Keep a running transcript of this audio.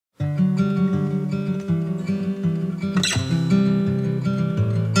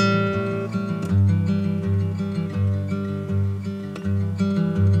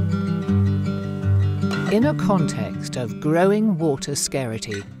In a context of growing water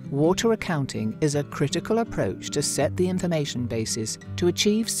scarcity, water accounting is a critical approach to set the information basis to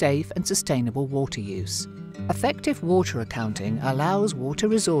achieve safe and sustainable water use. Effective water accounting allows water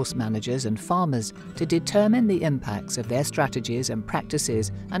resource managers and farmers to determine the impacts of their strategies and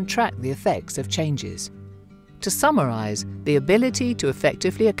practices and track the effects of changes. To summarize, the ability to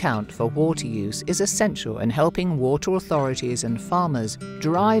effectively account for water use is essential in helping water authorities and farmers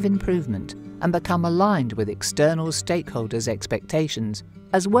drive improvement and become aligned with external stakeholders' expectations,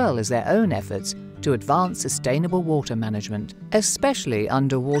 as well as their own efforts to advance sustainable water management, especially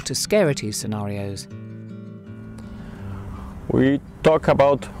under water scarcity scenarios. We talk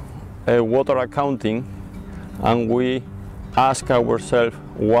about water accounting, and we ask ourselves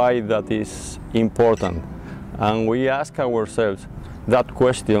why that is important. And we ask ourselves that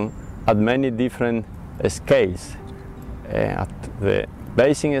question at many different scales, at the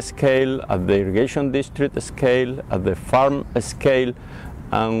basin scale, at the irrigation district scale, at the farm scale,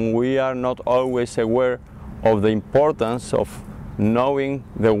 and we are not always aware of the importance of knowing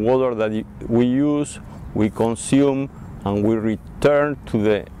the water that we use, we consume, and we return to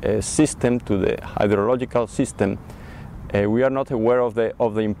the system, to the hydrological system. We are not aware of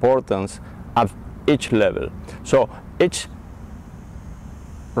the importance at each level. So each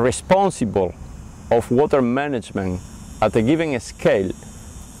responsible of water management at a given scale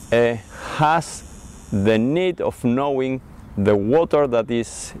has the need of knowing the water that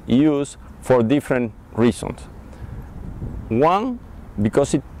is used for different reasons. One,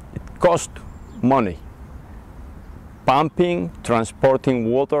 because it costs money. Pumping,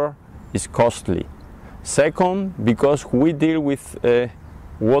 transporting water is costly. Second, because we deal with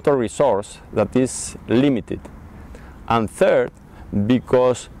water resource that is limited. And third,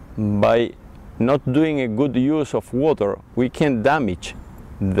 because by not doing a good use of water, we can damage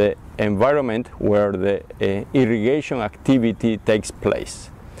the environment where the irrigation activity takes place.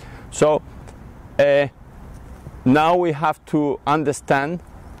 So now we have to understand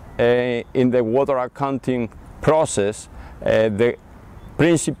in the water accounting process the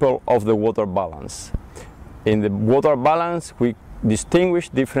principle of the water balance. In the water balance, we distinguish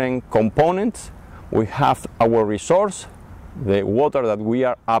different components. We have our resource, the water that we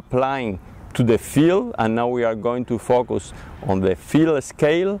are applying to the field, and now we are going to focus on the field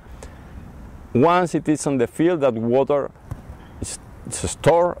scale. Once it is on the field, that water is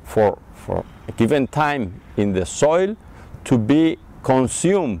stored for a given time in the soil to be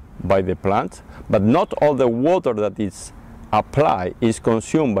consumed by the plant, but not all the water that is applied is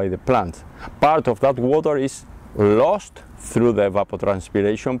consumed by the plant. Part of that water is lost through the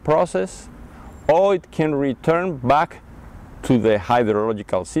evapotranspiration process, or it can return back to the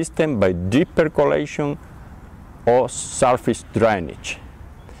hydrological system by deep percolation or surface drainage.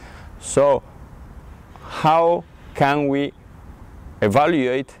 So how can we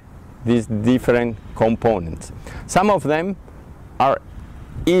evaluate these different components? Some of them are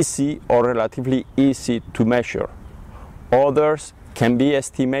easy or relatively easy to measure. Others can be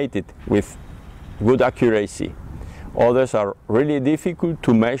estimated with good accuracy. Others are really difficult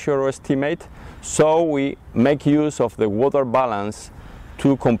to measure or estimate, so we make use of the water balance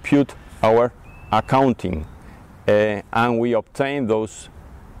to compute our accounting, and we obtain those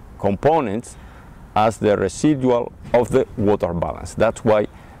components as the residual of the water balance. That's why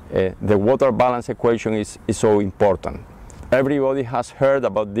the water balance equation is so important. Everybody has heard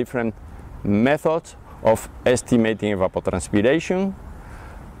about different methods of estimating evapotranspiration.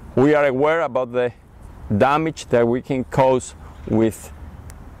 We are aware about the damage that we can cause with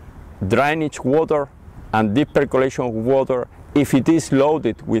drainage water and deep percolation water if it is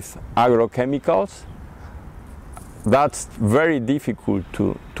loaded with agrochemicals. That's very difficult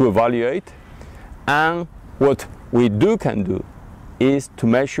to evaluate, and what we can do is to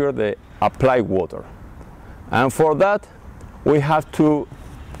measure the applied water, and for that we have to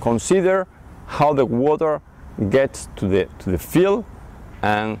consider how the water gets to the field,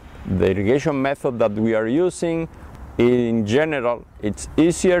 and the irrigation method that we are using, in general, it's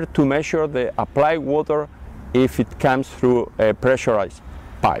easier to measure the applied water if it comes through a pressurized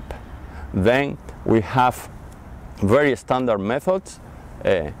pipe. Then we have very standard methods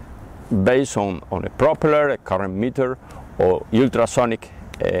based on a propeller, a current meter, or ultrasonic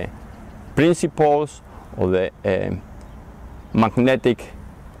principles, or the magnetic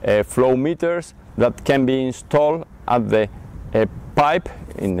flow meters that can be installed at the pipe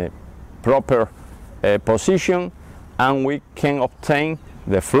in a proper position, and we can obtain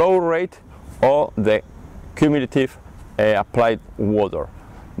the flow rate or the cumulative applied water.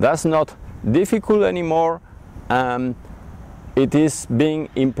 That's not difficult anymore. It is being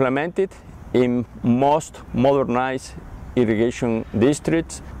implemented in most modernized irrigation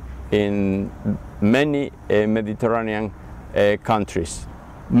districts in many Mediterranean countries.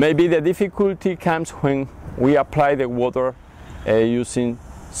 Maybe the difficulty comes when we apply the water using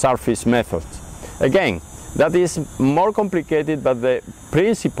surface methods. Again, that is more complicated, but the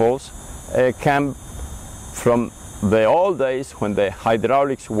principles come from the old days when the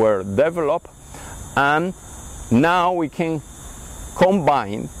hydraulics were developed, and now we can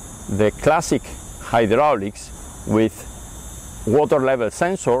combine the classic hydraulics with water level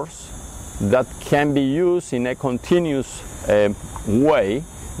sensors that can be used in a continuous way,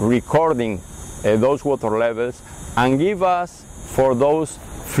 recording those water levels, and give us, for those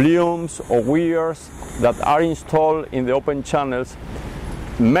flumes or weirs that are installed in the open channels,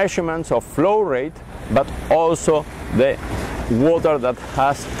 measurements of flow rate, but also the water that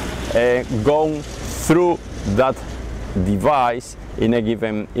has gone through that device in a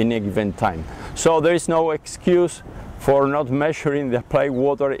given time. So there is no excuse for not measuring the applied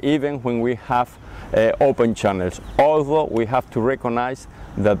water even when we have open channels, although we have to recognize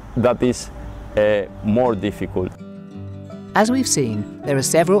that that is more difficult. As we've seen, there are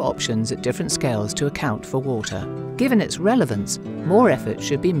several options at different scales to account for water. Given its relevance, more effort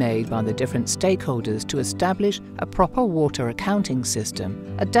should be made by the different stakeholders to establish a proper water accounting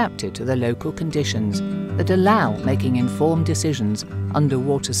system adapted to the local conditions that allow making informed decisions under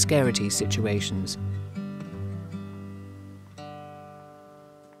water scarcity situations.